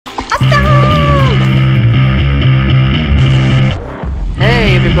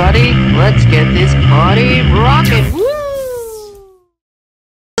everybody, let's get this party rockin'! Woo!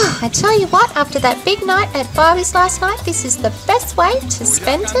 I tell you what, after that big night at Barbie's last night, this is the best way to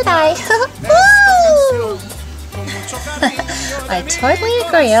spend today. Woo! I totally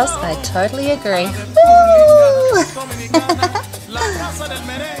agree, Els. I totally agree. Woo!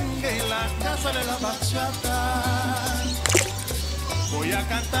 Voy a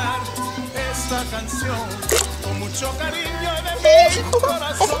cantar esta canción con mucho cariño de mi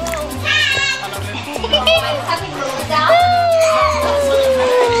corazón a la república.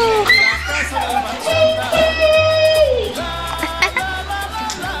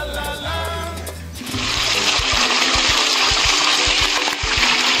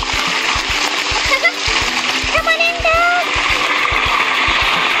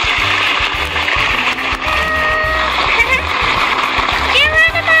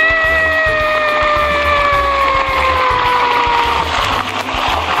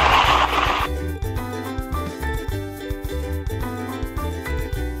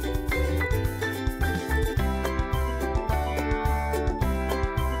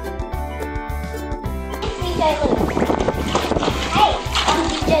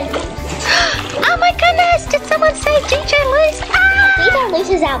 Oh my goodness, did someone say DJ Luce? DJ Luce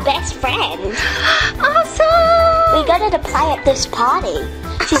is our best friend. Awesome! We got her to play at this party.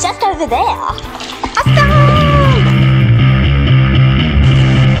 She's just over there. Awesome!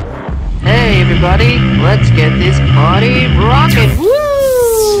 Hey everybody, let's get this party rockin'! Woo!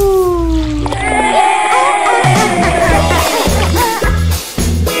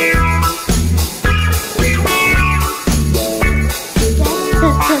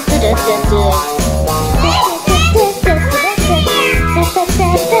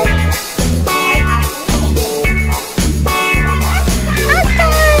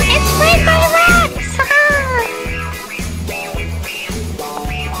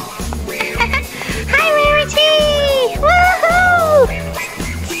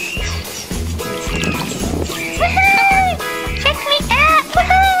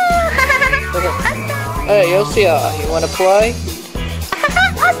 Hey Elsa, you wanna play?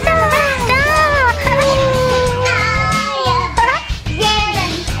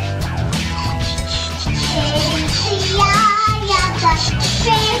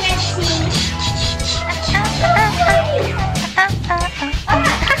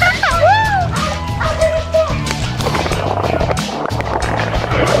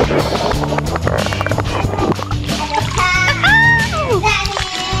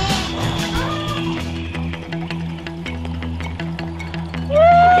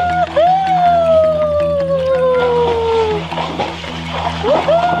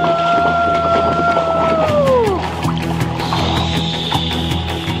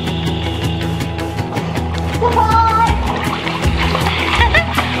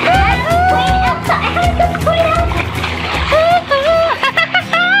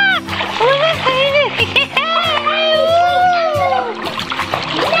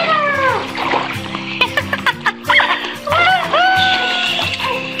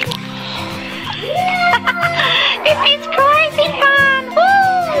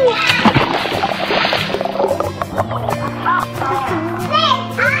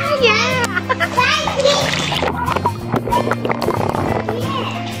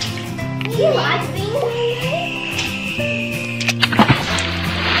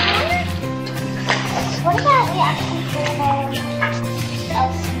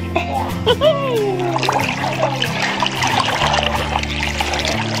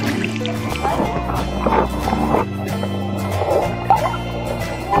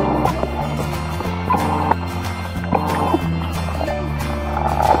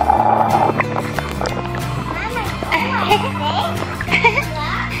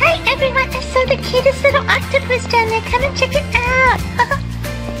 Hey everyone, I saw the cutest little octopus down there. Come and check it out.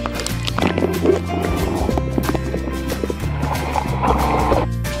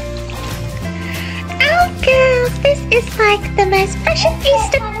 Oh girls, this is like the most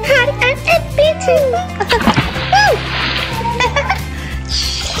fashionista party I've ever been to. Woo!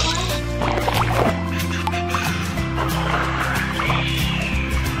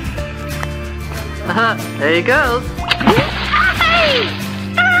 There you go. Hey!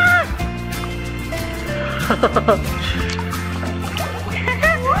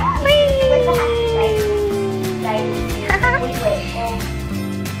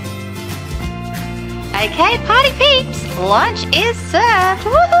 Okay, party peeps, lunch is served.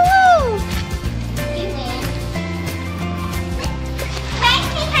 Woohoo!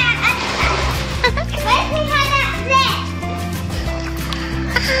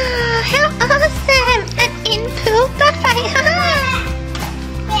 How awesome! An in-pool buffet!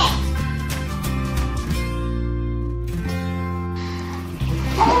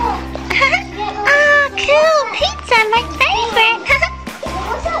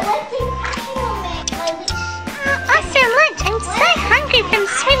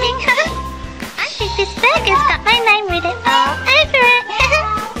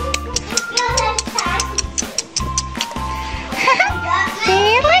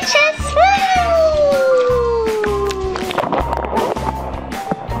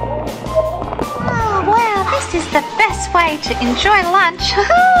 need to enjoy lunch.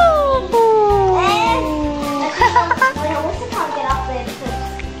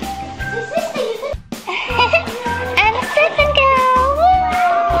 And a second girl.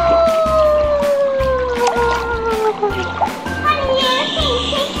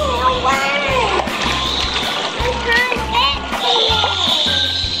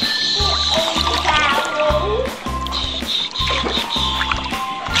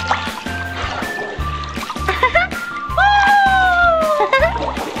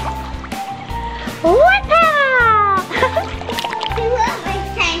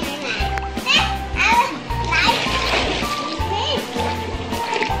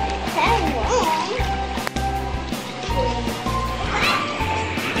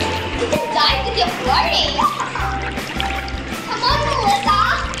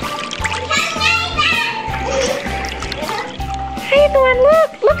 Hey everyone,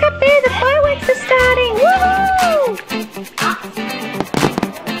 look up there, the fireworks are starting. Woohoo!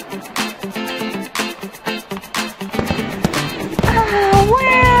 Oh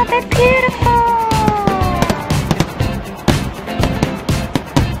wow, they're beautiful.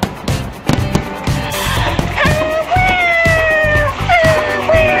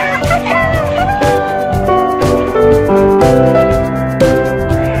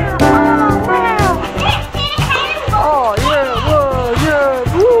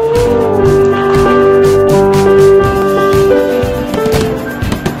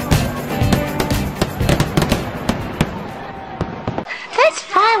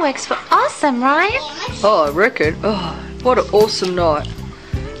 Were awesome, Ryan. Oh, I reckon. Oh, what an awesome night.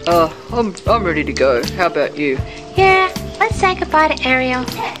 I'm ready to go. How about you? Yeah, let's say goodbye to Ariel.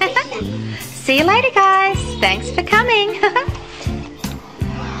 See you later, guys. Thanks for coming.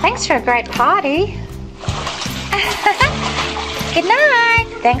 Thanks for a great party. Good night.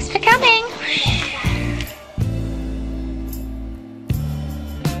 Thanks for coming.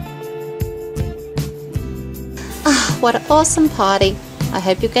 Oh, what an awesome party. I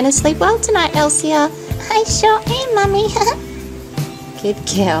hope you're going to sleep well tonight, Elsa. I sure am, Mummy. Good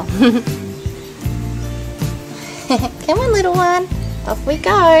girl. Come on, little one. Off we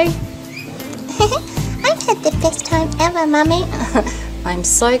go. I've had the best time ever, Mummy. I'm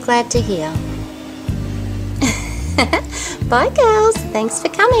so glad to hear. Bye, girls. Thanks for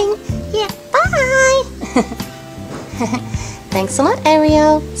coming. Yeah, bye. Thanks a lot,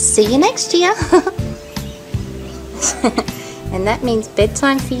 Ariel. See you next year. And that means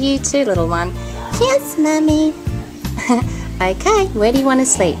bedtime for you too, little one. Yes, Mummy. Okay, where do you want to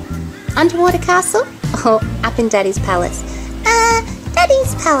sleep? Underwater castle or up in Daddy's palace?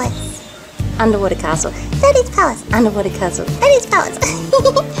 Daddy's palace. Underwater castle. Daddy's palace. Underwater castle. Daddy's palace.